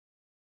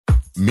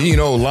Mean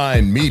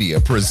Line Media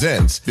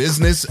presents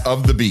Business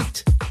of the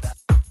Beat.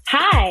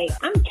 Hi,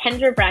 I'm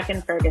Kendra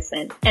Bracken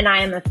Ferguson, and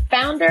I am a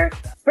founder,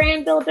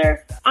 brand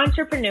builder,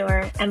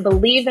 entrepreneur, and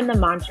believe in the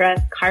mantra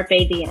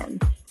Carpe Diem.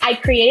 I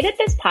created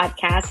this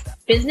podcast,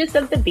 Business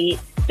of the Beat,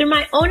 through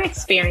my own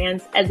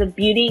experience as a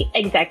beauty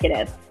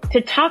executive to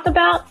talk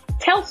about,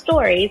 tell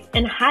stories,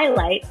 and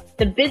highlight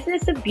the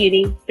business of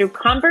beauty through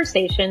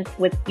conversations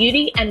with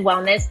beauty and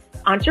wellness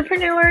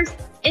entrepreneurs,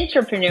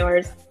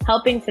 intrapreneurs,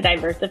 helping to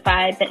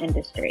diversify the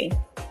industry.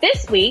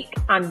 This week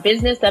on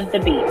Business of the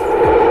Beat.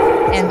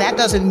 And that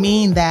doesn't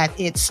mean that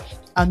it's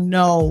a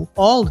no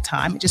all the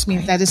time. It just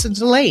means that it's a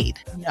delayed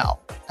no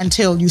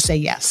until you say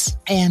yes.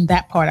 And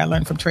that part I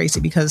learned from Tracy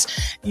because,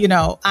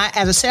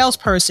 as a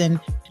salesperson,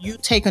 you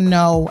take a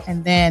no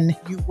and then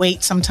you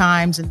wait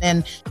sometimes and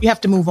then you have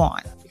to move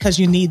on because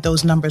you need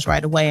those numbers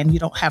right away and you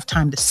don't have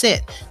time to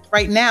sit.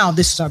 Right now,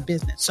 this is our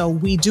business. So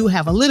we do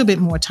have a little bit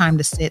more time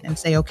to sit and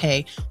say,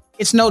 okay,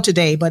 it's no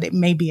today, but it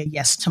may be a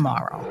yes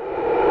tomorrow.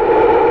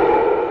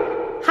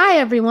 Hi,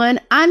 everyone.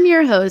 I'm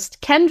your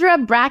host,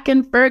 Kendra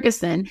Bracken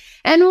Ferguson,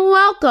 and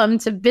welcome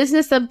to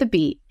Business of the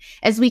Beat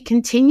as we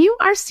continue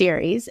our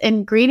series,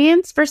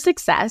 Ingredients for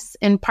Success,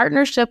 in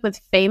partnership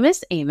with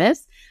Famous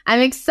Amos. I'm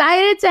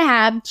excited to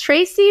have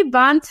Tracy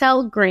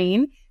Bontel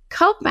Green,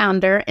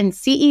 co-founder and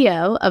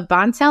CEO of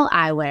Bontel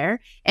Eyewear,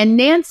 and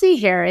Nancy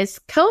Harris,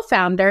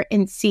 co-founder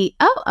and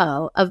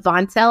COO of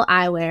Bontel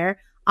Eyewear,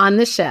 on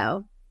the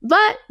show.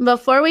 But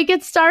before we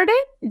get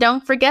started,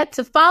 don't forget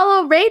to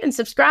follow, rate, and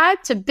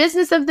subscribe to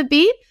Business of the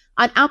Beat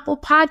on Apple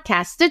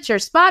Podcasts, Stitcher,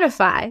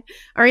 Spotify,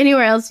 or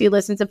anywhere else you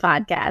listen to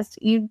podcasts.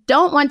 You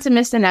don't want to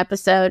miss an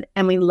episode,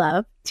 and we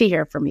love to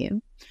hear from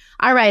you.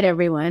 All right,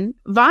 everyone.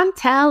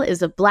 Bontel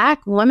is a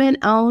Black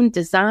woman-owned,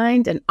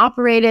 designed, and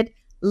operated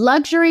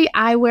luxury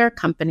eyewear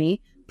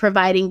company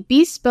providing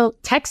bespoke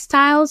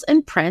textiles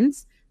and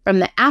prints from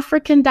the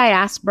African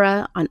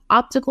diaspora on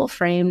optical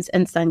frames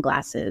and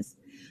sunglasses.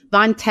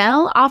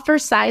 Bontel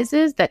offers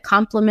sizes that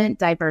complement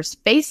diverse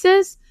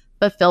faces,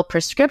 fulfill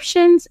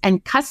prescriptions,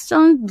 and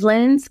custom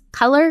lens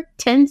color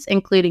tints,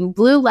 including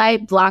blue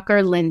light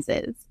blocker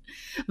lenses.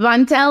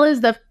 Bontel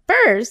is the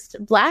first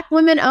Black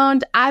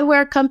women-owned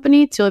eyewear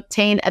company to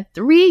obtain a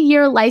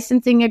 3-year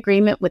licensing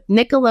agreement with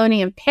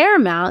Nickelodeon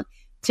Paramount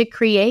to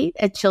create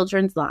a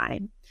children's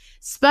line.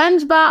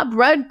 SpongeBob,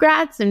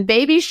 Rugrats, and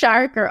Baby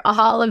Shark are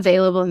all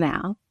available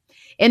now.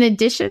 In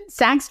addition,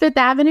 Saks Fifth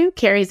Avenue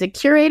carries a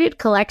curated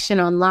collection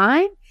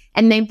online,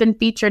 and they've been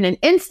featured in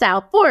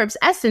InStyle, Forbes,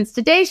 Essence,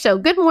 Today Show,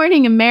 Good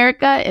Morning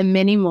America, and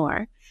many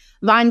more.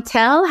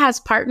 Bontel has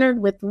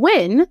partnered with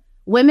WIN,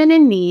 Women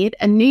in Need,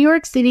 a New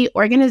York City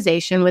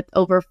organization with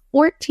over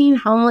 14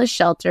 homeless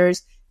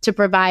shelters to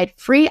provide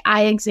free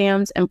eye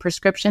exams and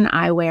prescription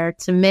eyewear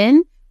to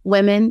men,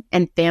 women,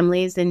 and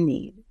families in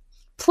need.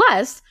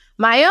 Plus,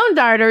 my own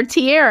daughter,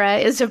 Tiara,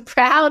 is a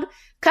proud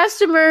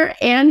customer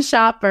and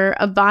shopper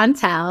of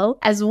Bontel,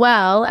 as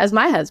well as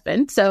my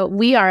husband. So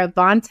we are a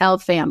Bontel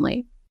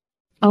family.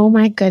 Oh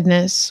my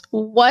goodness.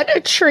 What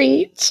a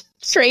treat.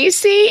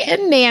 Tracy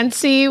and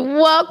Nancy,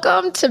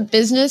 welcome to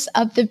Business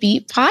of the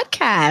Beat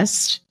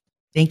podcast.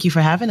 Thank you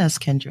for having us,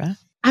 Kendra.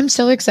 I'm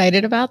so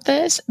excited about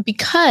this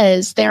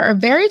because there are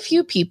very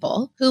few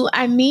people who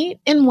I meet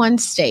in one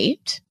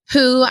state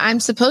who I'm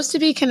supposed to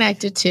be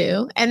connected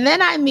to. And then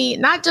I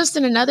meet not just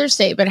in another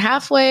state, but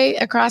halfway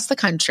across the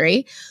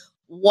country,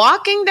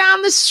 walking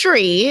down the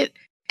street,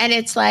 and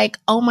it's like,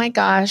 oh my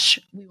gosh,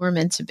 we were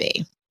meant to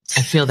be.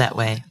 I feel that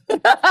way.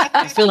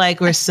 I feel like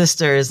we're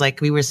sisters,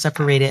 like we were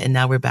separated and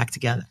now we're back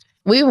together.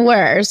 We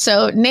were.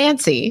 So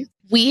Nancy,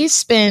 we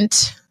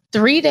spent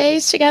 3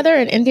 days together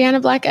at Indiana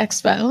Black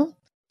Expo.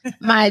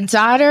 My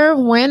daughter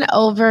went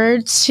over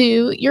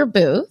to your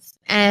booth.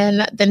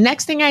 And the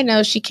next thing I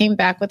know, she came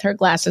back with her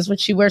glasses, which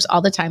she wears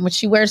all the time, which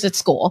she wears at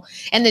school.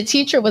 And the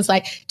teacher was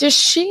like, does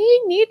she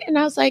need? And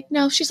I was like,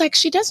 no, she's like,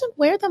 she doesn't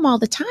wear them all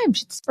the time.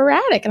 She's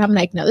sporadic. And I'm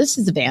like, no, this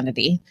is a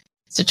vanity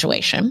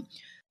situation.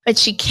 But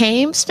she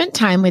came, spent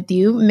time with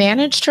you,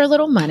 managed her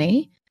little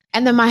money.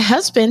 And then my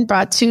husband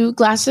brought 2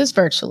 glasses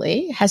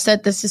virtually, has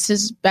said this is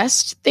his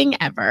best thing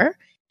ever.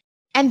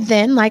 And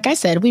then, like I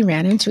said, we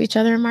ran into each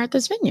other in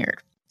Martha's Vineyard.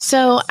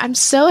 So I'm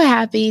so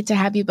happy to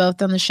have you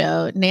both on the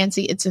show.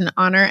 Nancy, it's an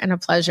honor and a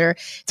pleasure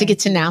to get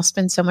to now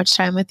spend so much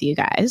time with you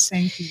guys.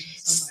 Thank you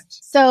so much.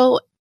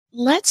 So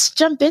let's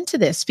jump into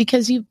this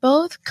because you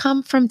both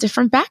come from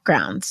different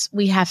backgrounds.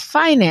 We have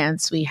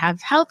finance, we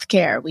have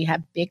healthcare, we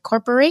have big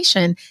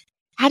corporation.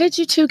 How did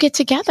you two get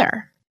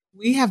together?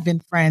 We have been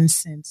friends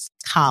since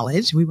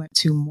college. We went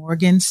to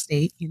Morgan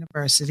State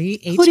University,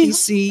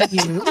 HBCU.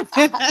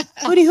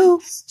 Hootie hoo.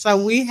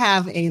 So we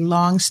have a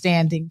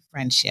long-standing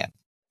friendship.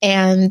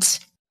 And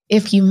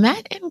if you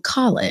met in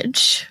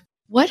college,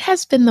 what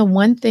has been the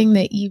one thing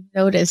that you've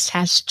noticed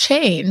has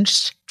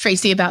changed,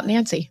 Tracy, about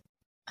Nancy?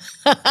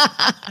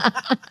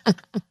 I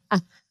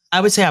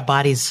would say our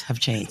bodies have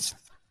changed.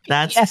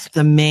 That's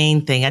the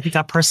main thing. I think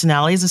our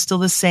personalities are still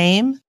the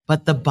same,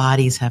 but the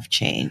bodies have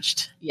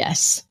changed.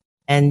 Yes.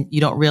 And you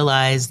don't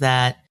realize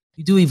that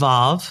you do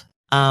evolve.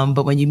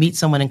 But when you meet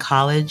someone in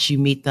college, you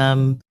meet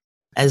them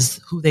as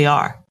who they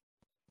are,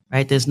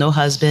 right? There's no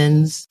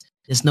husbands,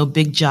 there's no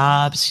big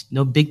jobs,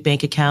 no big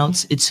bank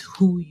accounts. It's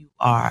who you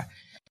are.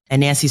 And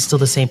Nancy's still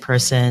the same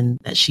person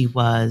that she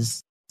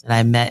was that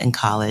I met in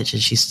college,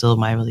 and she's still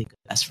my really good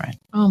best friend.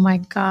 Oh my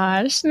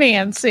gosh,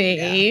 Nancy.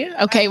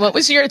 Yeah. Okay, what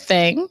was your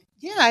thing?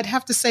 Yeah, I'd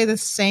have to say the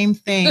same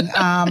thing.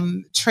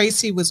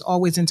 Tracy was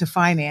always into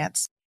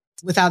finance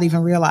without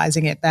even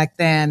realizing it back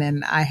then,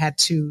 and I had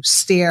to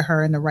steer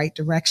her in the right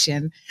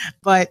direction.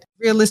 But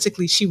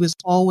realistically, she was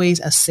always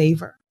a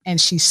saver, and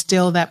she's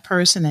still that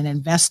person, an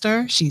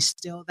investor. She's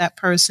still that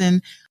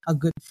person, a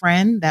good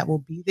friend that will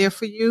be there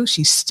for you.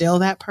 She's still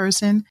that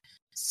person.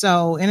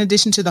 So in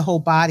addition to the whole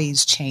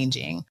bodies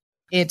changing,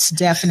 it's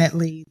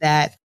definitely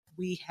that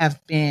we have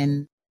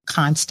been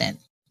constant.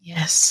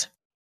 Yes.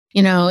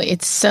 You know,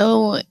 it's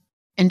so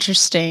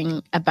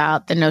interesting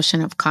about the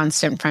notion of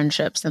constant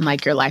friendships and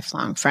like your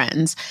lifelong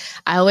friends.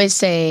 I always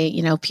say,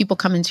 you know, people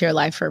come into your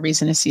life for a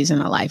reason, a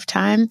season, a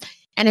lifetime.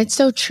 And it's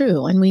so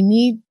true. And we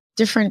need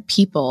different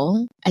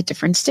people at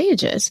different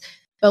stages.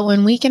 But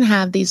when we can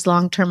have these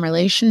long-term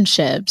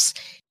relationships,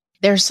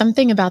 there's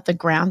something about the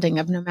grounding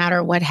of no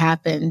matter what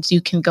happens,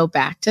 you can go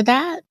back to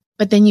that,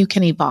 but then you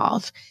can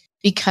evolve.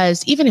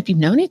 Because even if you've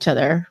known each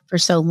other for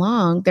so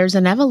long, there's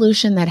an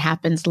evolution that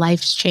happens.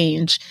 Life's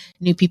change.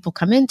 New people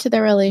come into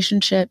their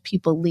relationship,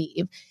 people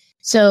leave.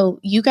 So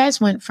you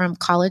guys went from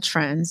college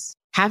friends,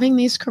 having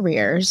these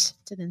careers,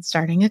 to then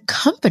starting a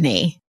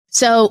company.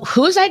 So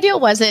whose idea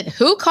was it?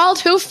 Who called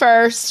who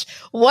first?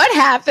 What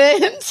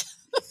happened?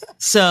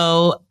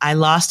 So I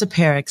lost a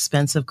pair of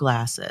expensive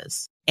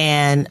glasses.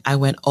 And I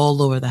went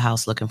all over the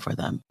house looking for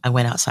them. I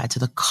went outside to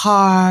the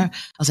car. I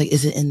was like,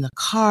 is it in the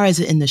car? Is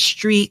it in the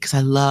street? Because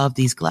I love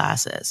these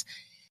glasses.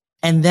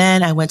 And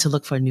then I went to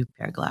look for a new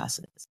pair of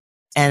glasses.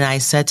 And I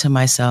said to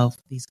myself,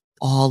 these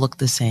all look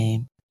the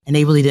same. And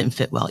they really didn't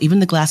fit well. Even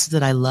the glasses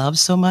that I love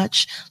so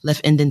much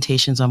left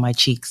indentations on my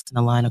cheeks and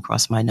a line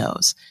across my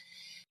nose.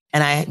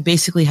 And I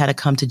basically had to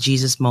come to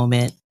Jesus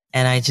moment.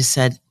 And I just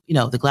said, you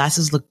know, the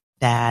glasses look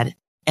bad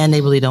and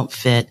they really don't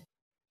fit.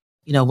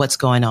 You know, what's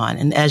going on?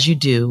 And as you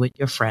do with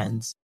your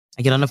friends,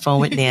 I get on the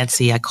phone with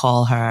Nancy, I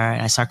call her and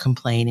I start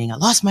complaining. I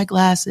lost my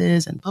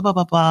glasses and blah, blah,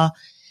 blah, blah.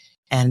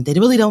 And they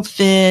really don't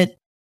fit.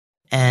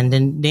 And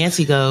then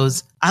Nancy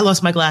goes, I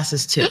lost my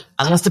glasses too.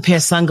 I lost a pair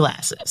of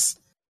sunglasses.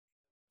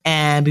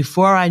 And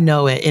before I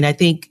know it, and I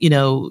think, you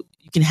know,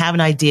 you can have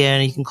an idea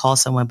and you can call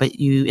someone, but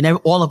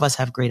all of us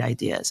have great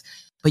ideas,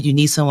 but you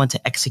need someone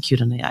to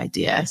execute on the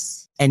idea.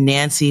 Yes. And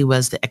Nancy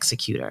was the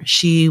executor.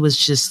 She was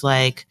just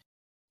like,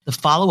 the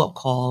follow-up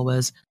call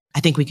was, I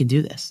think we can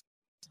do this.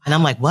 And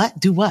I'm like, what?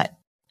 Do what?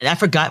 And I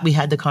forgot we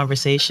had the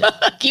conversation.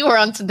 You were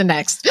on to the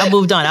next. I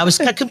moved on.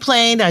 I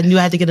complained. I knew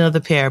I had to get another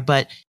pair,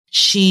 but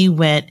she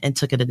went and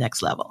took it to the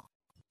next level.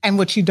 And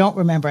what you don't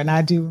remember, and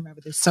I do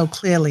remember this so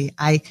clearly,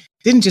 I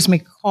didn't just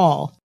make a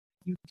call.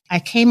 I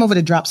came over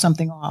to drop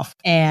something off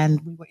and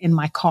we were in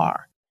my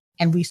car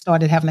and we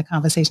started having a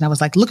conversation. I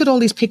was like, look at all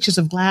these pictures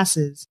of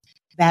glasses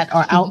that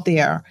are out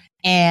there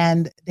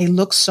and they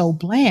look so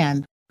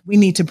bland. We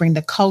need to bring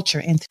the culture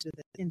into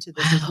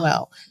this as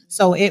well.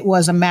 So it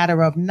was a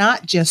matter of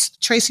not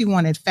just Tracy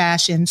wanted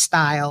fashion,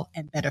 style,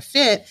 and better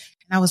fit.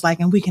 And I was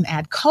like, and we can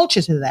add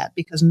culture to that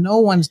because no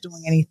one's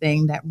doing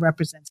anything that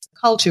represents the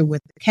culture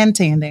with the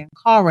kente and the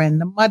ankara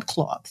and the mud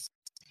cloths.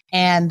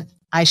 And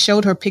I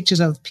showed her pictures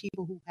of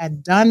people who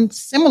had done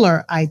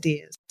similar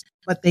ideas,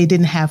 but they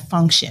didn't have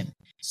function.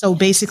 So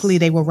basically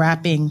they were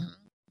wrapping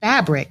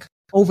fabric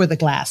over the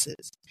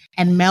glasses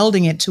and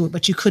melding it to it,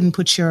 but you couldn't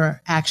put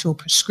your actual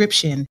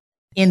prescription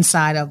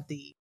inside of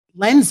the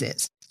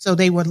lenses. So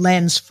they were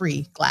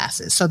lens-free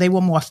glasses. So they were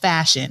more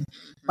fashion,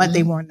 but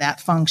they weren't that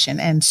function.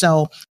 And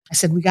so I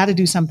said, we got to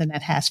do something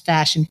that has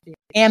fashion fit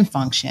and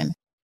function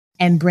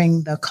and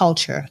bring the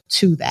culture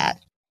to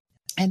that.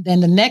 And then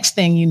the next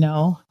thing, you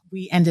know,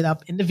 we ended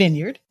up in the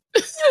vineyard.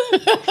 We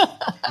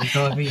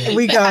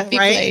go, right?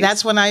 Place.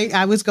 That's when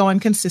I was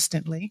going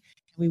consistently.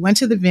 We went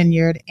to the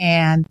vineyard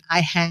and I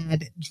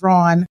had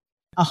drawn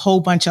a whole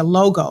bunch of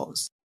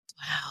logos.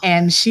 Wow.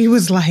 And she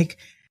was like,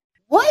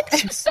 what?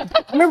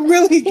 We're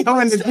really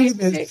going to do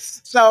this.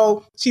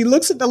 So she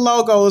looks at the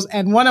logos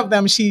and one of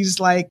them,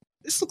 she's like,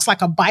 this looks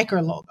like a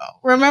biker logo.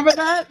 Remember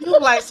that? You were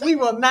like, we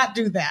will not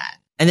do that.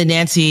 And then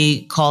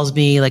Nancy calls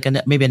me like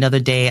maybe another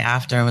day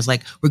after and was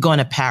like, we're going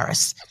to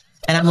Paris.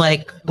 And I'm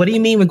like, what do you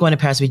mean we're going to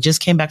Paris? We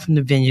just came back from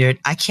the vineyard.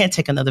 I can't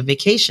take another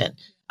vacation.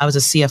 I was a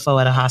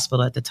CFO at a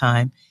hospital at the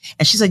time.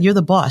 And she said, you're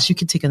the boss. You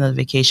can take another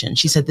vacation.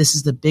 She said, this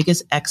is the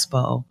biggest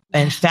expo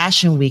and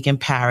fashion week in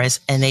Paris.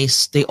 And they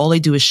all they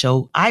do is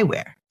show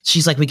eyewear.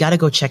 She's like, we got to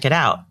go check it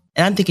out.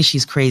 And I'm thinking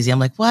she's crazy. I'm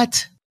like,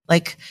 what?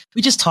 Like,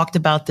 we just talked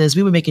about this.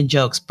 We were making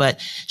jokes, but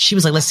she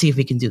was like, let's see if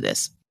we can do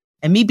this.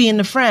 And me being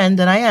the friend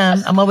that I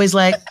am, I'm always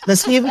like,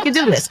 let's see if we can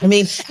do this. I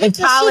mean, in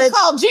college. She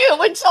called you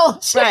and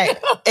told you. Right.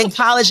 In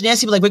college,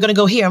 Nancy was like, we're going to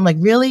go here. I'm like,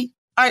 really?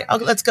 All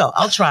right, let's go.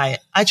 I'll try it.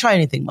 I try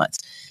anything once.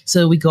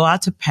 So we go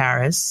out to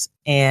Paris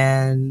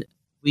and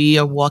we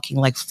are walking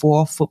like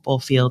 4 football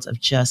fields of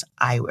just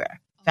eyewear.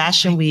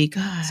 Fashion Week,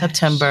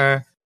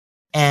 September,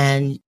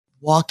 and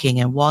walking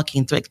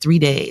through like 3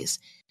 days.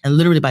 And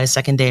literally by the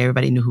second day,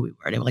 everybody knew who we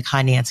were. They were like,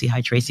 hi, Nancy,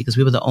 hi, Tracy, because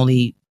we were the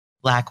only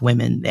Black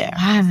women there.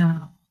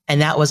 Wow.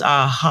 And that was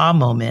our aha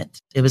moment.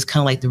 It was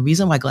kind of like the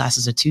reason why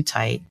glasses are too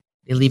tight.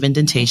 They leave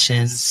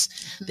indentations.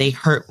 They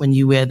hurt when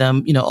you wear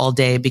them, all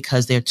day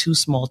because they're too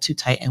small, too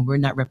tight, and we're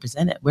not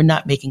represented. We're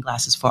not making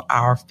glasses for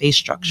our face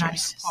structures.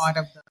 Nice part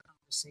of the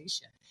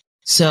conversation.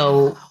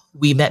 So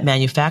we met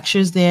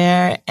manufacturers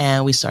there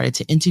and we started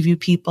to interview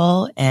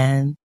people,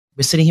 and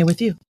we're sitting here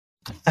with you.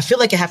 I feel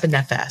like it happened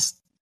that fast.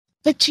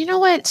 But you know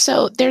what?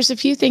 So there's a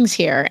few things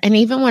here. And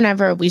even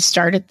whenever we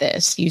started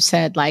this, you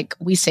said like,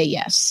 we say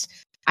yes.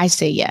 I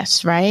say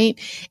yes, right?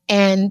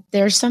 And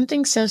there's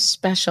something so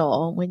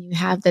special when you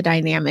have the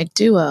dynamic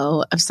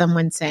duo of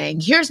someone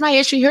saying, here's my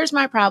issue, here's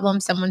my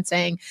problem, someone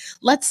saying,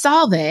 let's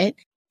solve it,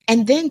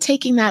 and then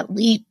taking that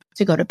leap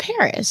to go to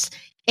Paris.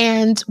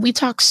 And we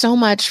talk so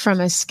much from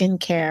a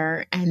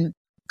skincare and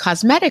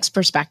cosmetics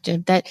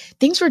perspective that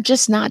things were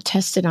just not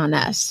tested on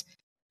us.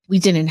 We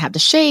didn't have the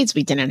shades,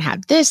 we didn't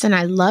have this. And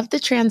I love the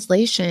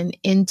translation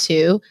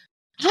into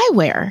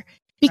eyewear.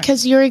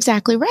 Because you're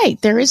exactly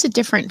right. There is a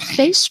different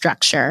face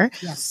structure.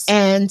 Yes.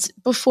 And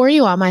before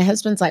you all, my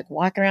husband's like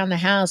walking around the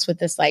house with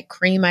this like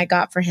cream I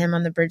got for him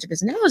on the bridge of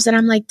his nose. And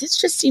I'm like, this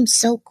just seems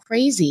so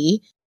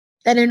crazy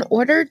that in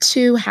order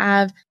to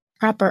have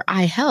proper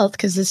eye health,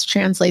 because this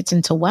translates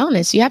into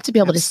wellness, you have to be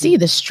able to see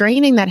the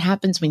straining that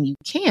happens when you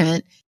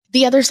can't.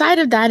 The other side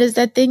of that is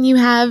that then you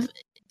have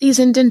these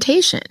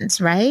indentations,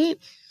 right?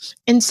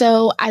 And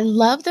so I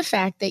love the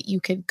fact that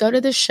you could go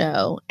to the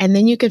show and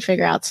then you could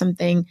figure out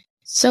something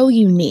so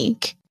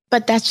unique,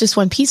 but that's just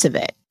one piece of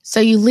it. So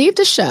you leave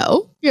the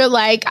show, you're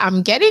like,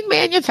 I'm getting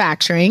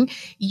manufacturing.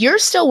 You're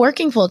still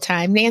working full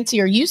time.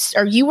 Nancy, are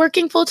you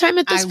working full time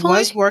at this point? I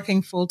was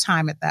working full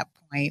time at that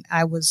point.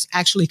 I was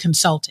actually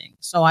consulting.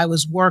 So I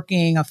was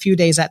working a few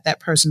days at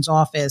that person's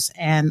office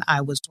and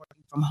I was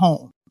working from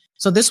home.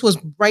 So this was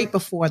right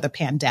before the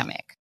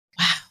pandemic.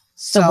 Wow.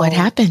 So what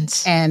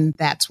happens? And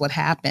that's what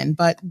happened.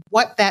 But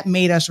what that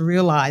made us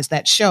realize,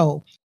 that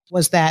show,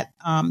 was that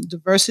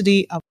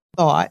diversity of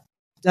thought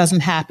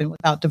doesn't happen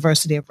without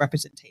diversity of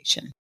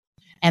representation.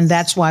 And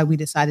that's why we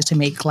decided to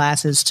make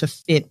glasses to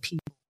fit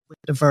people with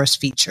diverse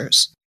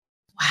features.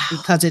 Wow.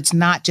 Because it's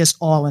not just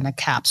all in a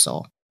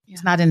capsule. Yeah.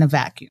 It's not in a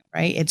vacuum,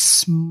 right?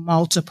 It's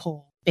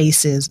multiple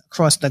faces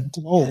across the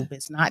globe.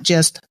 It's not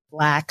just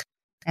Black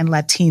and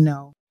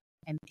Latino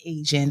and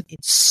Asian.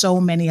 It's so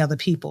many other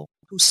people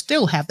who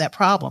still have that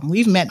problem.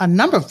 We've met a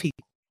number of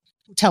people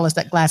who tell us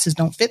that glasses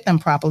don't fit them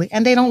properly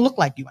and they don't look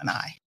like you and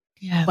I.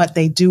 Yeah. But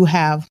they do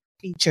have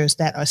features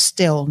that are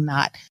still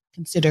not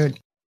considered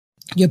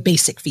your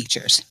basic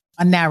features.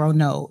 A narrow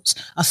nose,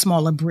 a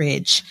smaller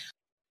bridge,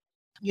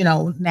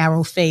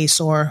 narrow face,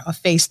 or a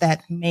face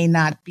that may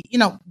not be,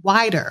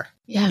 wider,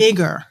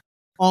 bigger,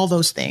 all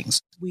those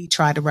things we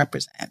try to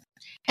represent.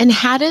 And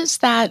how does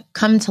that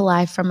come to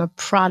life from a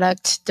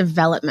product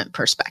development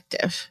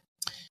perspective?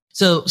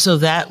 So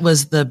that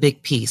was the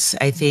big piece,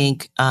 I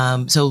think.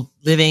 So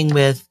living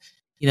with,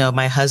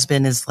 my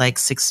husband is like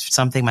 6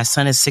 something. My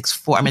son is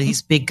 6'4". I mean,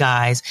 these big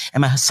guys,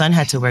 and my son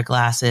had to wear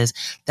glasses.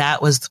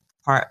 That was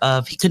part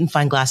of, he couldn't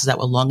find glasses that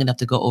were long enough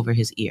to go over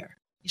his ear.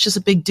 He's just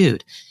a big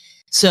dude.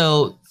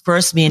 So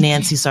first me and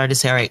Nancy started to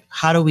say, all right,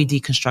 how do we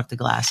deconstruct the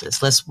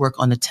glasses? Let's work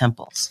on the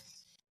temples.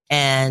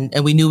 And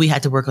we knew we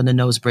had to work on the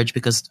nose bridge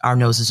because our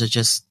noses are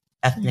just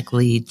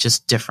ethnically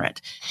just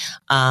different.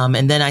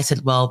 And then I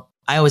said, well,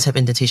 I always have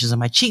indentations on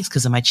my cheeks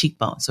because of my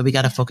cheekbone. So we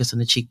got to focus on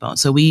the cheekbone.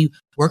 So we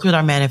worked with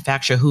our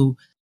manufacturer who,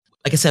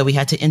 like I said, we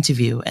had to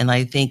interview. And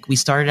I think we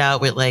started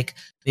out with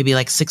maybe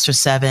 6 or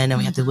 7, and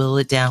we had to whittle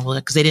it down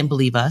because they didn't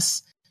believe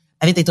us.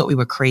 I think they thought we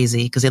were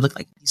crazy because they looked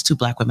like these 2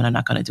 Black women are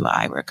not going to do an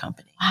eyewear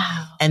company.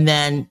 Wow. And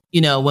then,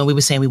 when we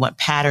were saying we want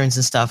patterns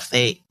and stuff,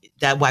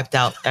 that wiped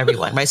out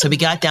everyone, right? So we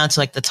got down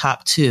to the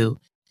top 2.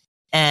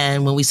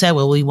 And when we said,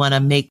 well, we want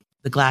to make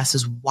the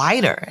glasses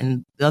wider.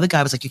 And the other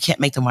guy was like, you can't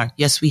make them wider.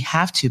 Yes, we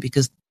have to,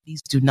 because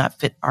these do not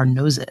fit our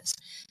noses.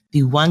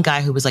 The one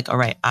guy who was like, all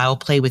right, I'll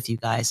play with you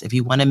guys. If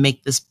you want to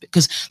make this,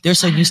 because they're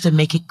so used to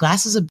making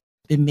glasses have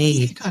been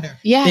made,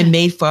 been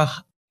made for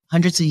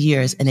hundreds of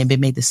years, and they've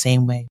been made the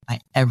same way by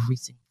every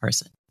single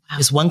person. Wow.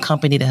 There's one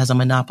company that has a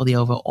monopoly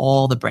over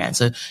all the brands.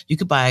 So you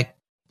could buy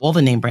all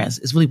the name brands.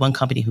 It's really one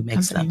company who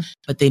makes them,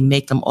 but they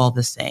make them all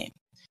the same.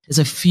 There's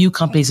a few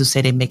companies who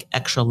say they make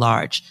extra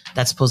large.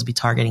 That's supposed to be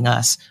targeting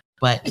us,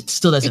 but it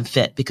still doesn't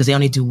fit because they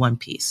only do one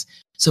piece.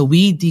 So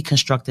we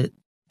deconstructed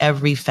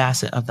every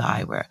facet of the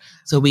eyewear.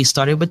 So we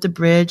started with the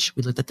bridge,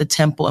 we looked at the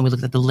temple, and we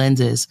looked at the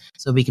lenses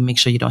so we can make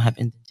sure you don't have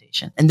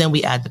indentation. And then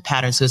we add the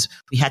patterns because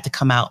we had to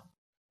come out,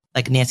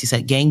 like Nancy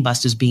said,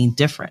 gangbusters, being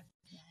different,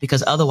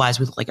 because otherwise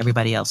we look like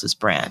everybody else's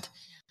brand.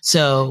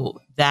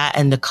 So that,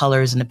 and the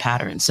colors and the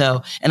patterns.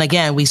 So, and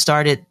again, we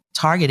started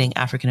targeting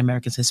African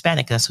Americans,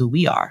 Hispanic. That's who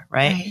we are,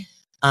 right?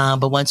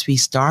 But once we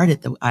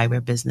started the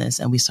eyewear business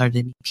and we started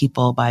to meet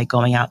people by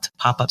going out to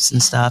pop-ups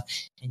and stuff,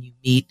 and you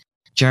meet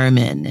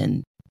German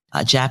and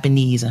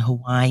Japanese and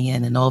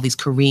Hawaiian and all these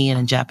Korean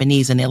and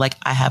Japanese. And they're like,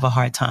 I have a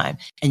hard time.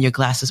 And your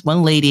glasses,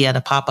 one lady at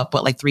a pop-up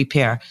bought like 3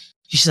 pair.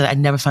 She said, I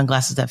never found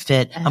glasses that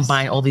fit. Yes. I'm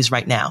buying all these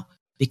right now,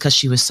 because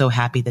she was so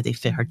happy that they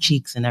fit her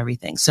cheeks and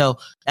everything. So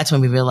that's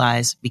when we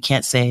realized we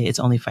can't say it's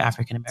only for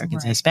African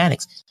Americans and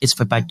Hispanics. It's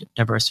for by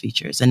diverse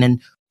features. And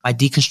then by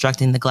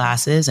deconstructing the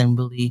glasses and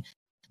really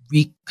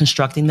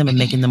reconstructing them and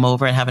making them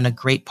over and having a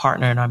great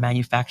partner in our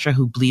manufacturer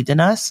who believed in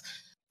us,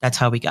 that's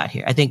how we got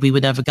here. I think we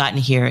would never gotten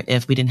here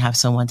if we didn't have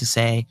someone to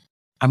say,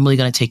 I'm really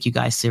going to take you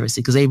guys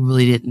seriously, because they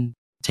really didn't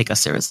take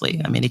us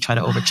seriously. I mean, they try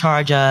to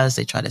overcharge us.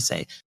 They try to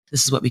say,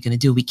 this is what we're going to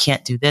do. We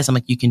can't do this. I'm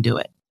like, you can do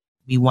it.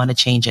 We want to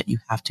change it. You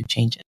have to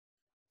change it.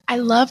 I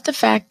love the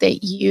fact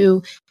that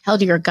you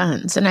held your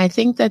guns. And I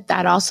think that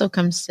that also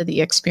comes to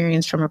the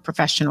experience from a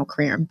professional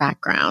career and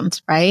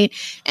background, right?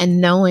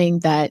 And knowing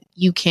that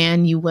you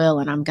can, you will,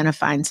 and I'm going to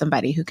find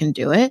somebody who can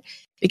do it.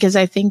 Because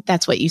I think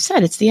that's what you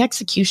said. It's the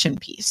execution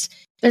piece.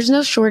 There's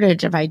no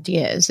shortage of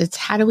ideas. It's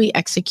how do we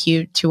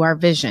execute to our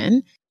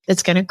vision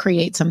that's going to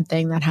create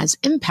something that has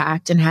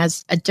impact and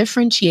has a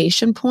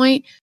differentiation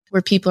point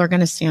where people are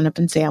going to stand up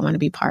and say, I want to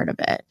be part of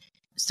it.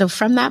 So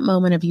from that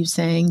moment of you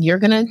saying, you're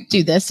going to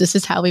do this, this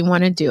is how we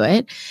want to do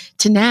it,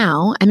 to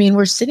now, I mean,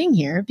 we're sitting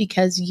here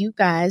because you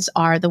guys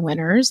are the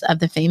winners of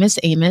the famous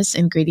Amos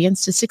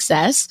Ingredients to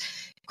Success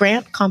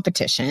grant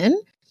competition.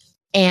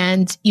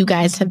 And you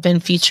guys have been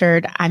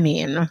featured, I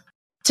mean,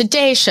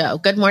 Today Show,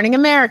 Good Morning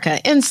America,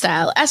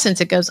 InStyle,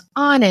 Essence, it goes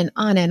on and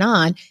on and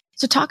on.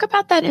 So talk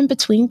about that in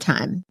between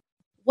time.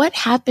 What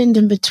happened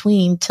in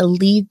between to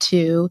lead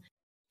to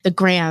the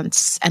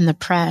grants and the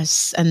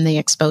press and the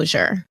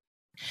exposure?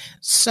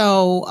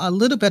 So a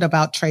little bit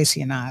about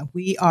Tracy and I.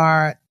 We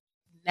are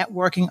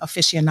networking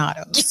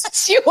aficionados.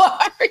 Yes, you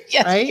are.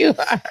 Yes, right? You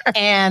are.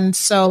 And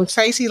so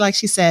Tracy, like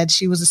she said,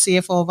 she was a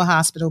CFO of a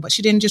hospital, but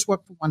she didn't just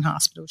work for one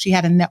hospital. She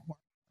had a network.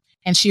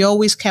 And she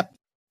always kept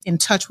in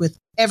touch with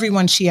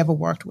everyone she ever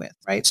worked with,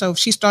 right? So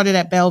she started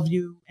at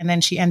Bellevue and then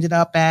she ended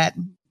up at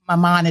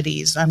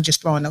Maimonides. I'm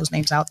just throwing those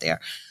names out there.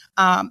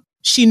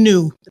 She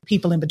knew the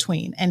people in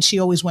between, and she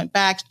always went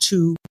back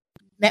to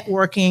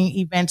networking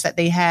events that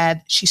they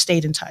had. She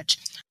stayed in touch.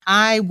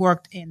 I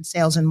worked in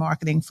sales and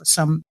marketing for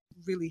some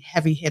really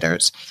heavy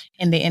hitters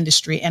in the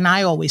industry, and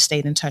I always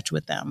stayed in touch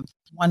with them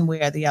one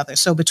way or the other.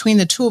 So between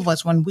the two of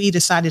us, when we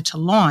decided to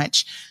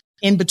launch,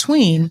 in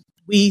between,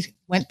 we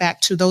went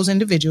back to those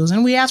individuals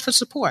and we asked for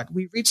support.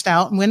 We reached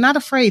out, and we're not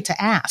afraid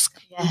to ask.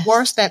 Yes. The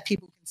worst that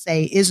people can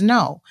say is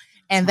no.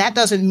 And that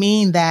doesn't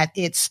mean that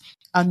it's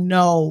a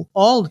no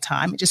all the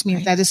time. It just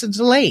means that it's a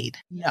delayed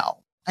no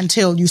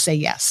until you say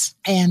yes.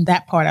 And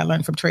that part I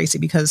learned from Tracy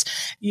because,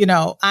 you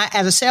know,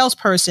 as a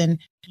salesperson,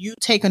 you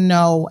take a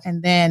no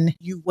and then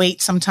you wait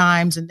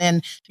sometimes and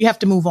then you have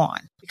to move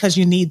on because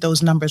you need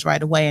those numbers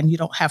right away and you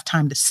don't have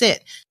time to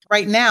sit.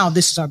 Right now,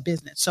 this is our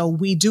business. So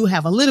we do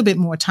have a little bit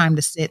more time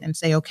to sit and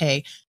say,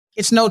 okay,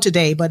 it's no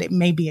today, but it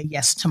may be a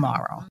yes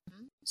tomorrow.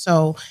 Mm-hmm.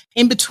 So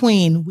in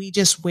between, we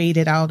just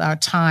waited out our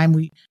time.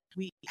 We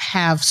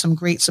have some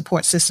great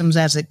support systems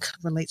as it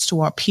relates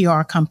to our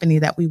PR company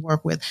that we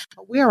work with.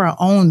 But we're our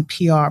own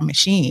PR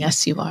machine.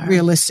 Yes, you are.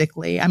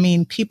 Realistically. I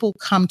mean, people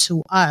come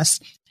to us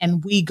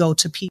and we go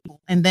to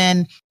people. And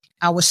then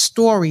our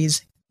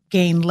stories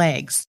gain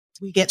legs.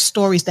 We get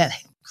stories that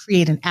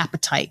create an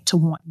appetite to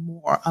want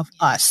more of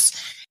us.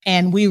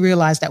 And we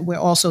realize that we're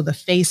also the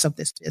face of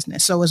this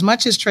business. So as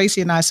much as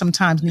Tracy and I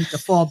sometimes need to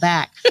fall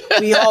back,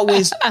 we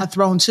always are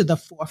thrown to the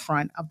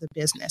forefront of the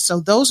business. So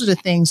those are the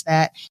things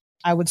that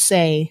I would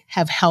say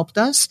have helped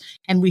us.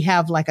 And we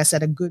have, like I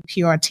said, a good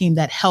PR team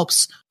that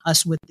helps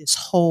us with this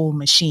whole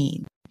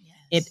machine.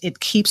 Yes.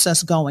 It keeps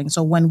us going.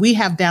 So when we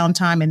have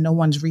downtime and no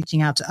one's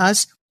reaching out to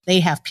us,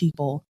 they have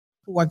people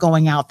who are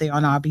going out there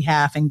on our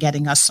behalf and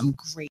getting us some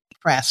great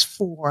press,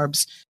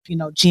 Forbes,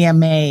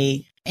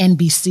 GMA,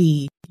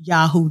 NBC,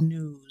 Yahoo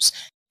News,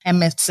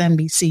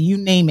 MSNBC, you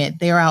name it.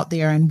 They're out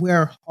there and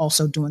we're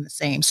also doing the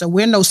same. So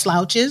we're no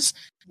slouches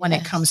when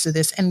it comes to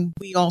this. And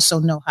we also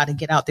know how to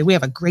get out there. We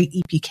have a great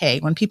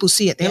EPK. When people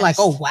see it, they're like,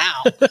 oh,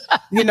 wow,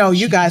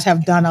 you guys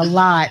have done a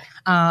lot.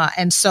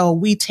 And so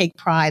we take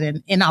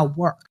pride in our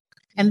work.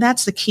 And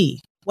that's the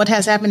key. What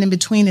has happened in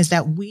between is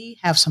that we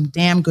have some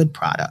damn good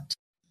product.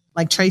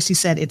 Like Tracy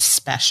said, it's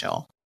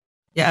special.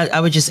 Yeah, I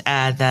would just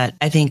add that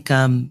I think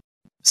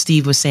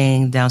Steve was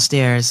saying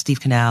downstairs, Steve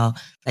Canal,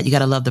 that you got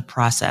to love the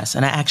process.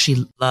 And I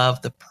actually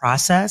love the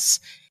process.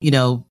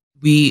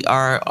 We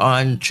are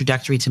on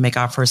trajectory to make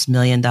our first $1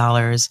 million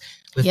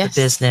with the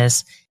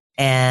business.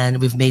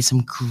 And we've made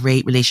some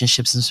great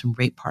relationships and some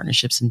great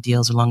partnerships and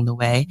deals along the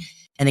way.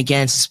 And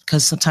again, it's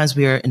because sometimes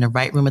we are in the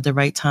right room at the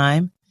right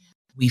time.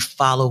 We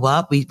follow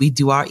up. We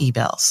do our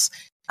emails.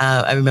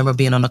 I remember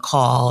being on a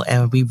call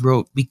and I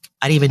didn't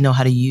even know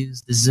how to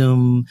use the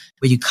Zoom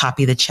where you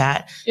copy the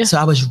chat. Yeah. So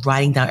I was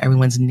writing down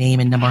everyone's name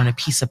and number on a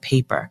piece of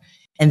paper.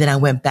 And then I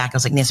went back. I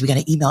was like, Nancy, we got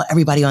to email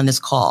everybody on this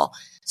call.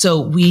 So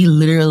we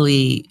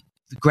literally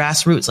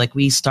grassroots, like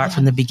we start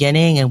from the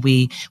beginning and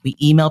we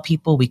email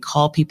people, we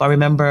call people. I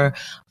remember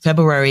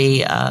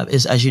February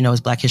is, as you know,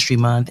 is Black History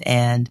Month.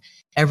 And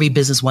every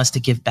business wants to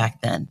give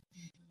back then.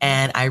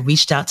 And I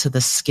reached out to the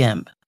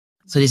Skimm.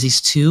 So there's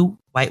these 2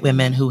 white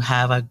women who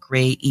have a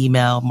great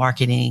email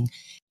marketing.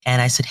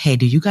 And I said, hey,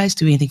 do you guys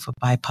do anything for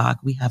BIPOC?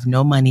 We have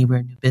no money. We're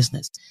a new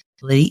business.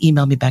 The lady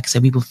emailed me back and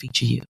said, we will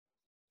feature you.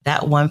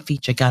 That one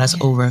feature got us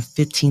over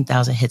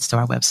 15,000 hits to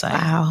our website.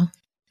 Wow.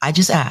 I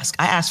just ask.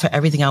 I ask for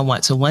everything I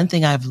want. So one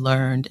thing I've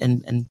learned,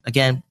 and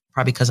again,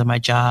 probably because of my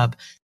job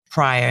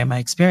prior and my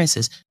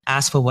experiences,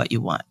 ask for what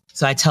you want.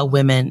 So I tell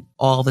women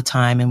all the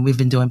time, and we've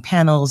been doing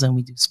panels and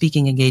we do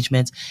speaking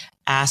engagements,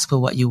 ask for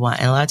what you want.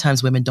 And a lot of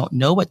times women don't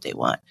know what they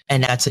want.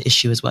 And that's an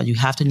issue as well. You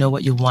have to know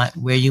what you want,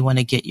 where you want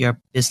to get your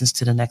business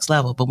to the next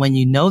level. But when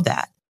you know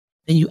that,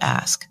 then you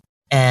ask.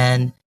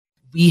 And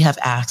we have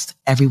asked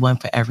everyone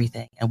for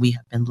everything. And we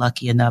have been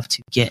lucky enough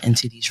to get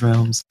into these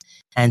rooms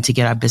and to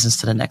get our business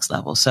to the next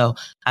level. So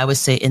I would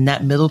say in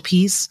that middle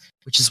piece,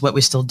 which is what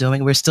we're still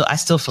doing, I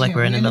still feel like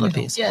we're in the middle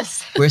piece.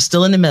 Yes. We're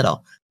still in the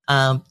middle.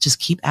 Just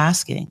keep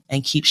asking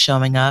and keep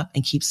showing up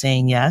and keep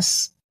saying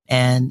yes.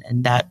 And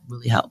that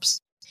really helps.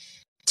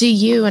 Do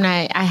you, and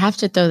I have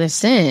to throw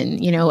this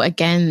in,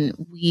 again,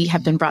 we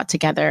have been brought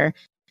together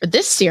for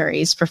this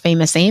series for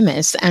Famous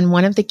Amos. And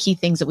one of the key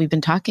things that we've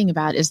been talking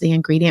about is the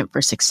ingredient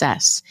for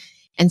success.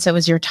 And so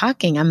as you're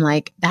talking, I'm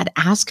like, that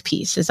ask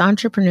piece. As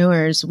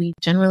entrepreneurs, we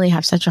generally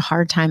have such a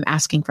hard time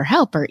asking for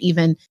help, or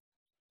even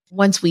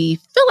once we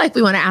feel like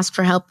we want to ask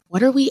for help,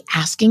 what are we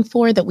asking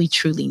for that we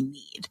truly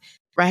need?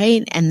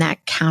 Right? And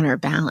that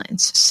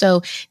counterbalance.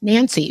 So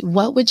Nancy,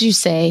 what would you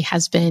say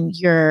has been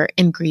your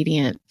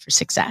ingredient for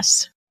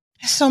success?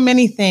 So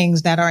many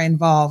things that are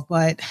involved,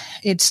 but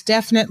it's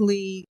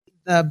definitely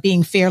the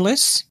being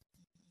fearless.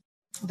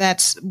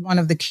 That's one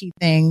of the key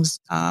things.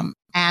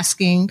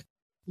 Asking,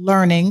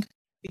 learning,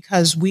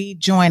 because we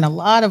join a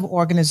lot of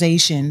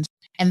organizations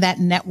and that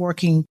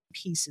networking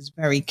piece is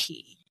very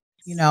key.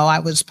 I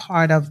was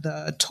part of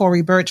the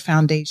Tory Burch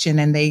Foundation,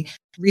 and they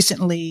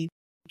recently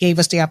gave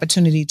us the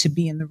opportunity to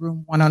be in the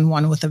room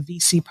one-on-one with a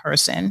VC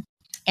person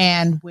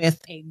and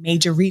with a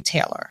major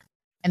retailer.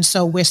 And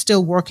so we're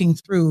still working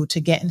through to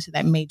get into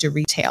that major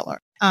retailer.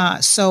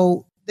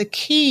 So the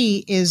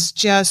key is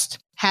just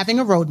having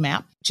a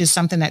roadmap, which is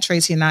something that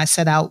Tracy and I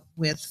set out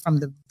with from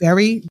the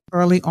very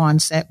early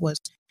onset, was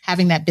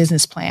having that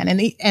business plan. And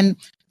the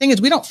thing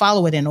is, we don't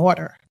follow it in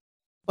order,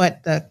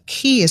 but the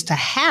key is to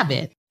have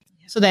it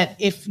so that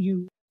if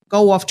you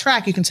go off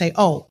track, you can say,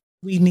 oh,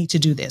 we need to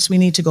do this. We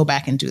need to go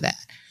back and do that.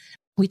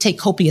 We take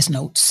copious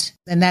notes,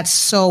 and that's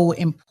so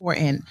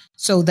important,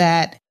 so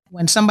that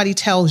when somebody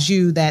tells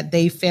you that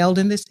they failed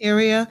in this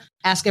area,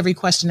 ask every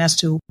question as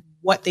to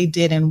what they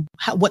did and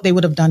what they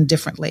would have done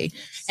differently.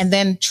 And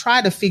then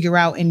try to figure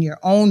out in your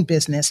own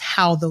business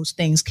how those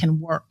things can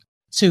work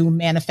to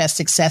manifest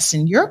success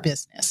in your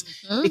business,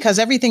 because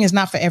everything is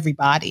not for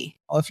everybody.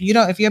 Or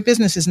if your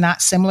business is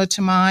not similar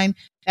to mine,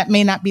 that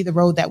may not be the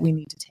road that we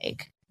need to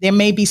take. There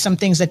may be some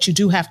things that you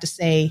do have to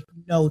say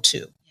no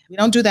to. We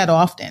don't do that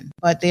often,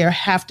 but there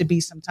have to be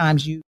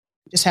sometimes you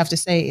just have to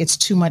say it's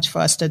too much for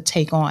us to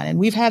take on. And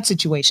we've had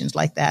situations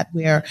like that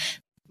where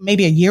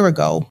maybe a year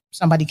ago,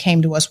 somebody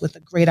came to us with a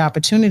great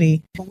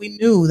opportunity, but we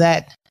knew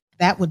that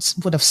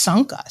would have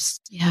sunk us.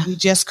 Yeah.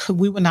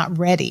 We were not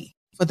ready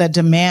for the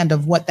demand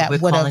of what that would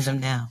have. We're calling them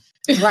now.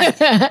 Right.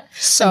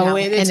 So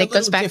it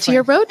goes back to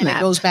your roadmap. And it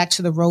goes back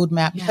to the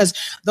roadmap, because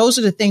those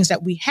are the things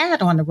that we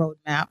had on the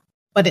roadmap,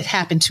 but it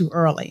happened too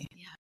early.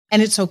 Yeah.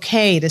 And it's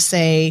okay to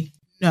say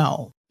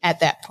no at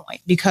that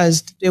point,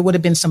 because there would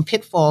have been some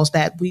pitfalls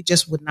that we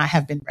just would not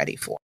have been ready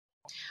for.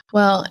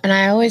 Well, and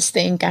I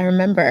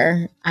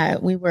remember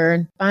we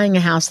were buying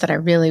a house that I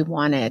really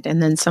wanted.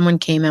 And then someone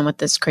came in with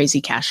this crazy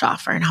cash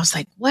offer. And I was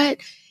like, what?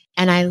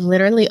 And I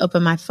literally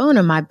opened my phone,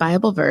 and my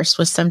Bible verse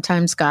was,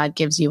 sometimes God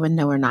gives you a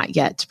no or not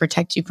yet to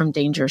protect you from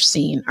danger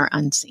seen or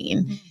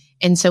unseen. Mm-hmm.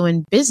 And so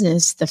in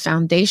business, the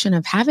foundation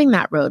of having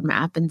that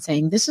roadmap and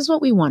saying, this is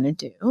what we want to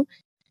do.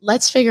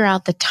 Let's figure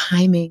out the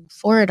timing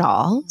for it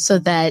all so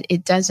that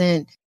it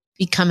doesn't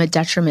become a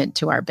detriment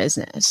to our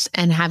business,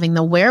 and having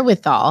the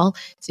wherewithal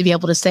to be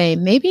able to say,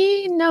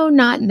 maybe no,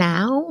 not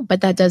now, but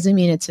that doesn't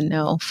mean it's a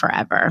no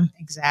forever.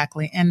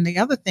 Exactly. And the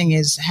other thing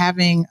is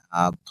having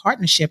a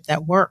partnership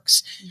that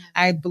works. Yeah.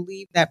 I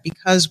believe that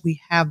because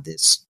we have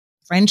this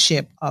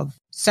friendship of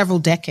several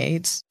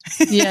decades,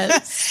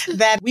 yes,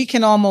 that we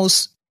can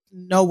almost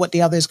know what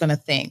the other is going to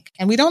think.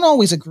 And we don't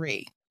always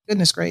agree.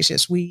 Goodness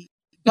gracious.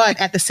 But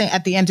at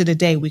the end of the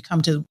day, we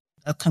come to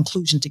a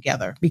conclusion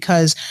together,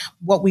 because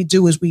what we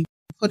do is we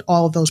put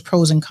all of those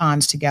pros and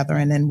cons together,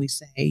 and then we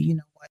say, you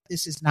know what,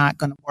 this is not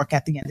going to work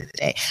at the end of the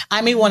day. I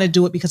may want to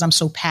do it because I'm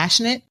so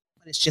passionate,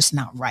 but it's just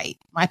not right.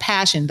 My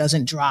passion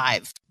doesn't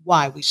drive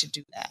why we should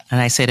do that. And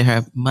I say to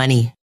her,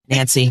 money,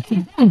 Nancy,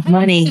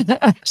 money.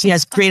 She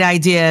has great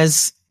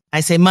ideas.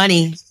 I say,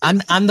 money.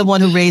 I'm the one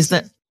who raised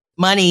the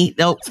money.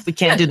 No, we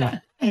can't do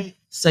that.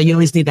 So you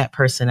always need that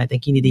person. I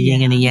think you need a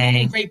yin and a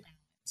yang. Great.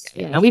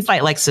 Yeah. And we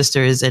fight like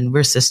sisters, and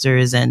we're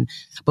sisters,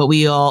 but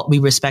we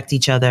respect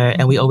each other,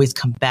 and we always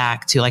come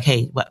back to like,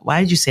 hey,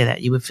 why did you say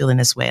that? You were feeling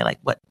this way. Like,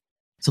 what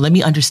So let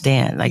me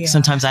understand. Like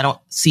sometimes I don't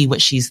see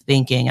what she's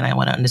thinking and I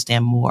want to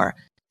understand more.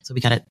 So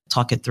we got to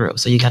talk it through.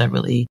 So you got to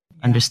really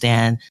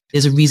understand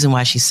there's a reason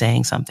why she's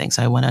saying something.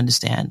 So I want to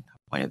understand her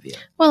point of view.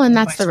 Well, and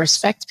that's the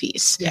respect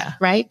piece,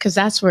 right? Because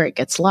that's where it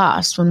gets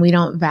lost when we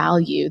don't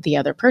value the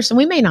other person.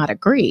 We may not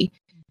agree,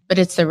 but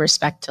it's the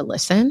respect to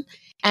listen.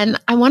 And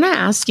I want to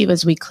ask you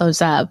as we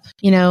close up,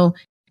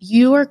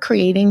 you are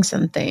creating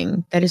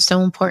something that is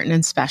so important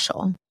and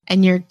special,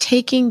 and you're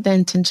taking the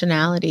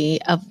intentionality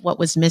of what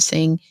was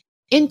missing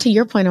into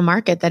your point of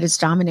market that is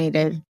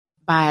dominated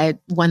by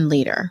one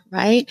leader,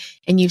 right?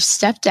 And you've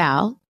stepped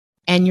out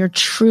and you're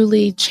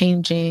truly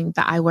changing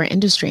the eyewear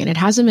industry, and it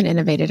hasn't been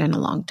innovated in a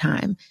long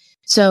time.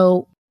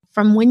 So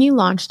from when you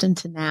launched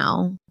into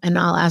now, and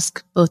I'll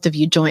ask both of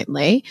you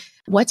jointly,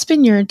 what's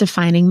been your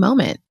defining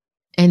moment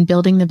in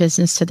building the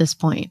business to this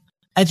point?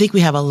 I think we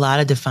have a lot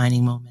of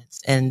defining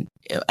moments, and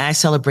I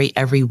celebrate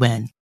every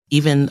win,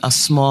 even a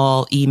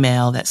small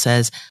email that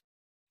says,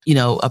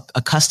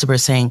 a customer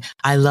saying,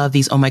 I love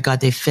these. Oh my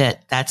God, they fit.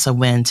 That's a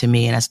win to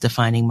me. And that's a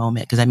defining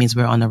moment because that means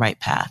we're on the right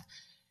path.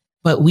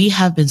 But we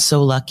have been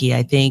so lucky.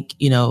 I think,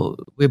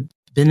 we've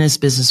been in this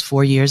business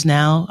 4 years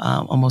now,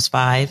 almost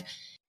 5.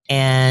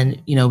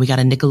 And, we got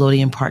a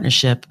Nickelodeon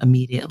partnership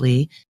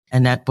immediately,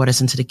 and that brought us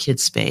into the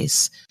kids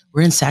space.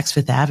 We're in Saks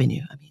Fifth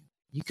Avenue. I mean,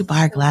 you could buy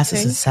our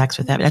glasses in Saks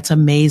Fifth Avenue. That's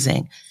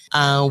amazing.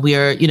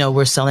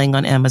 We're selling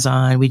on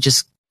Amazon. We're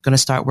just going to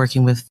start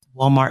working with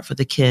Walmart for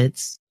the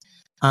kids.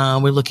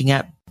 We're looking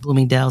at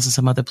Bloomingdale's and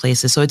some other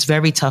places. So it's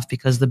very tough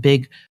because the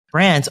big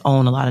brands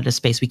own a lot of the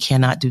space. We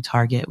cannot do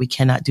Target. We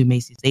cannot do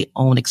Macy's. They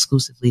own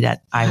exclusively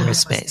that eyewear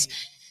space.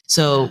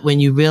 So when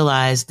you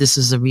realize this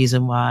is the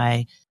reason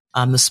why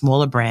the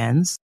smaller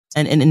brands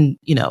and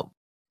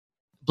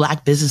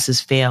Black businesses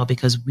fail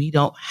because we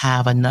don't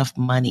have enough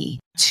money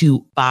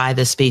to buy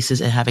the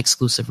spaces and have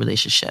exclusive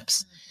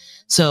relationships.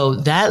 So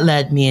that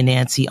led me and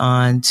Nancy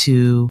on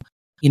to,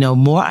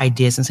 more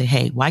ideas and say,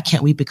 hey, why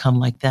can't we become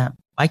like them?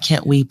 Why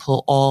can't we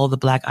pull all the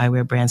Black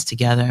eyewear brands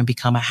together and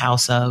become a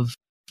house of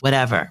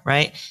whatever,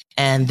 right?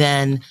 And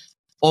then,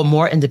 or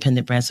more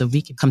independent brands so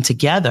we can come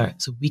together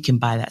so we can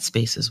buy that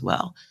space as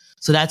well.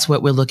 So that's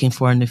what we're looking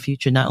for in the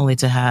future, not only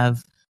to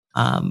have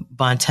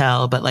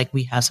Bontel, but like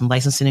we have some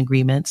licensing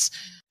agreements.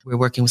 We're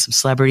working with some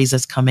celebrities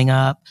that's coming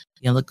up.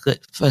 Look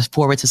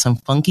forward to some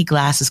funky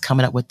glasses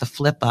coming up with the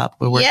flip up.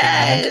 We're working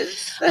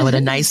on with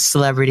a nice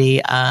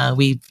celebrity.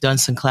 We've done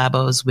some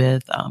collabos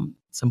with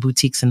some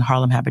boutiques in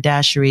Harlem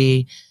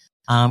Haberdashery,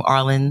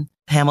 Arlen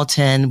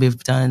Hamilton.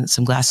 We've done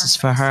some glasses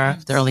for her,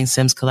 the Erling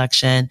Sims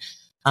collection.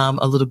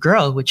 A little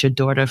girl, which your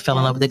daughter fell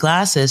in love with the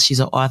glasses. She's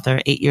an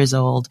author, 8 years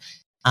old.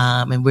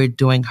 And we're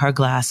doing her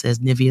glasses,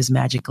 Nivea's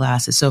Magic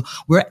glasses. So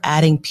we're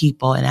adding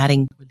people and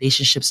adding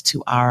relationships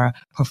to our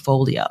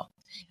portfolio.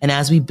 And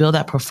as we build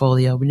that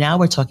portfolio, now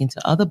we're talking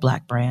to other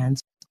Black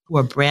brands who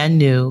are brand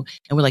new.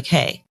 And we're like,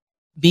 hey,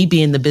 me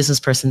being the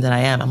business person that I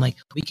am, I'm like,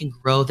 we can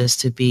grow this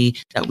to be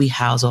that we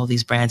house all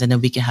these brands and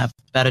then we can have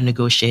better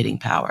negotiating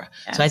power.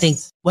 Yes. So I think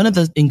one of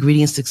the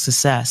ingredients to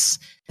success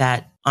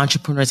that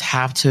entrepreneurs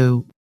have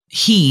to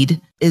heed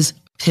is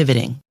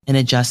pivoting and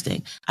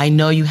adjusting. I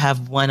know you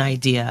have one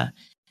idea.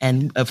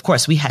 And of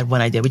course, we had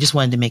one idea. We just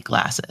wanted to make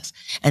glasses.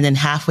 And then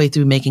halfway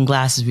through making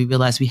glasses, we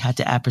realized we had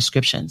to add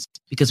prescriptions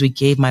because we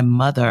gave my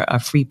mother a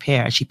free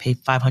pair. She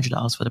paid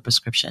 $500 for the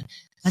prescription.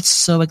 That's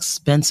so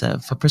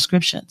expensive for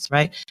prescriptions,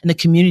 right? And the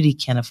community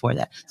can't afford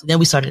that. So then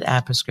we started to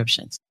add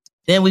prescriptions.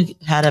 Then we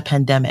had a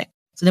pandemic.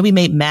 So then we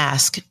made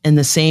masks in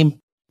the same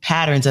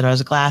patterns that our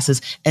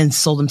glasses and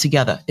sold them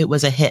together. It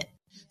was a hit.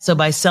 So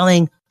by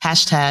selling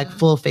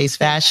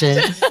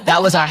 #FullFaceFashion,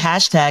 that was our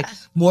hashtag,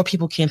 more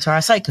people came to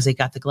our site because they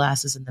got the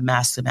glasses and the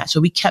masks to match.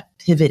 So we kept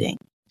pivoting.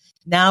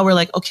 Now we're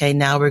like, okay,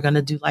 now we're going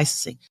to do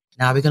licensing.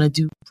 Now we're going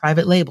to do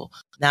private label.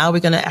 Now we're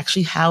going to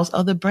actually house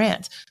other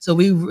brands. So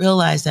we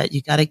realized that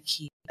you got to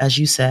keep, as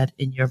you said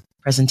in your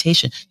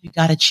presentation, you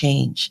got to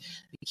change.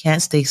 You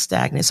can't stay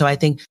stagnant. So I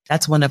think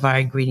that's one of our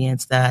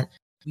ingredients that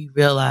we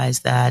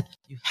realize that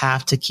you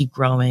have to keep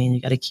growing.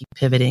 You got to keep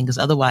pivoting because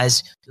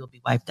otherwise you'll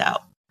be wiped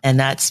out. And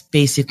that's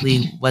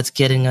basically what's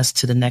getting us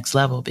to the next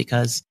level,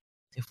 because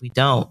if we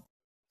don't.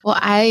 Well,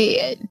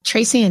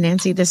 Tracy and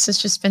Nancy, this has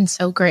just been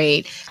so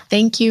great.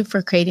 Thank you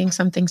for creating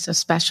something so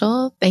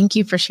special. Thank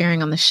you for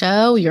sharing on the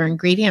show, your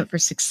ingredient for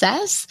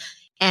success.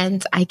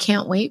 And I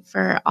can't wait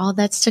for all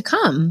that's to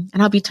come.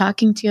 And I'll be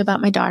talking to you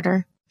about my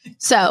daughter.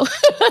 So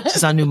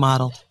she's our new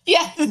model.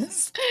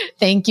 Yes.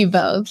 Thank you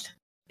both.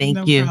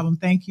 Thank you. No problem.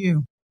 Thank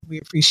you. We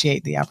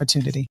appreciate the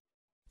opportunity.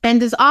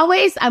 And as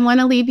always, I want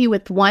to leave you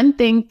with one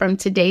thing from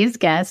today's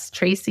guests,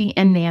 Tracy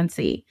and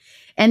Nancy.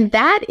 And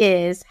that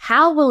is,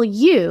 how will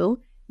you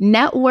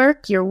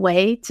network your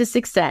way to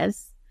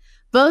success?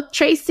 Both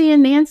Tracy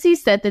and Nancy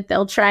said that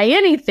they'll try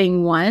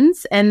anything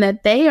once and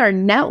that they are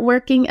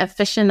networking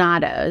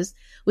aficionados.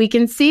 We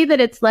can see that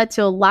it's led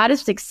to a lot of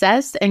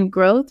success and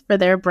growth for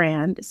their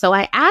brand. So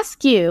I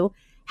ask you,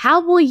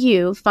 how will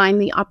you find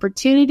the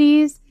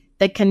opportunities,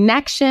 the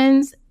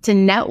connections to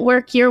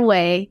network your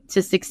way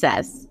to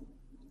success?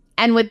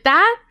 And with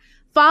that,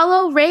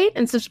 Follow, rate,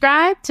 and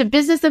subscribe to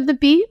Business of the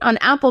Beat on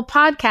Apple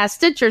Podcasts,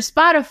 Stitcher,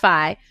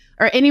 Spotify,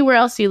 or anywhere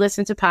else you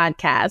listen to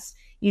podcasts.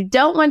 You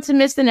don't want to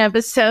miss an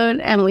episode,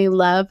 and we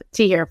love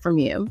to hear from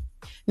you.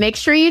 Make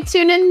sure you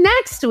tune in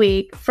next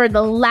week for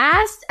the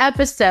last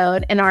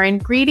episode in our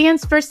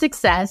Ingredients for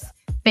Success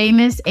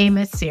Famous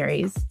Amos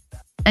series.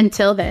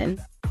 Until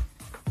then.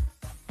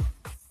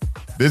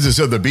 Business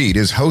of the Beat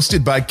is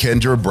hosted by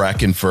Kendra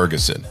Bracken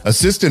Ferguson,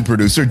 assistant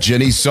producer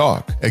Jenny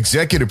Salk,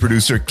 executive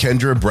producer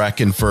Kendra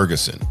Bracken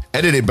Ferguson,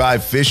 edited by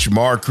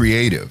Fishmar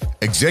Creative,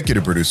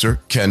 executive producer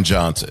Ken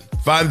Johnson.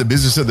 Find the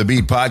Business of the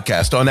Beat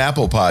podcast on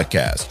Apple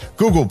Podcasts,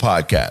 Google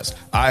Podcasts,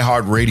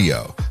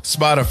 iHeartRadio,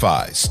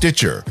 Spotify,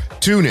 Stitcher,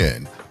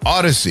 TuneIn,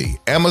 Odyssey,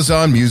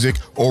 Amazon Music,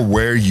 or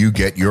where you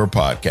get your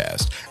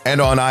podcast, and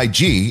on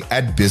IG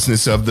at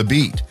Business of the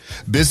Beat.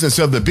 Business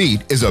of the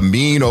Beat is a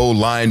Mean Old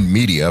Line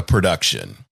Media production.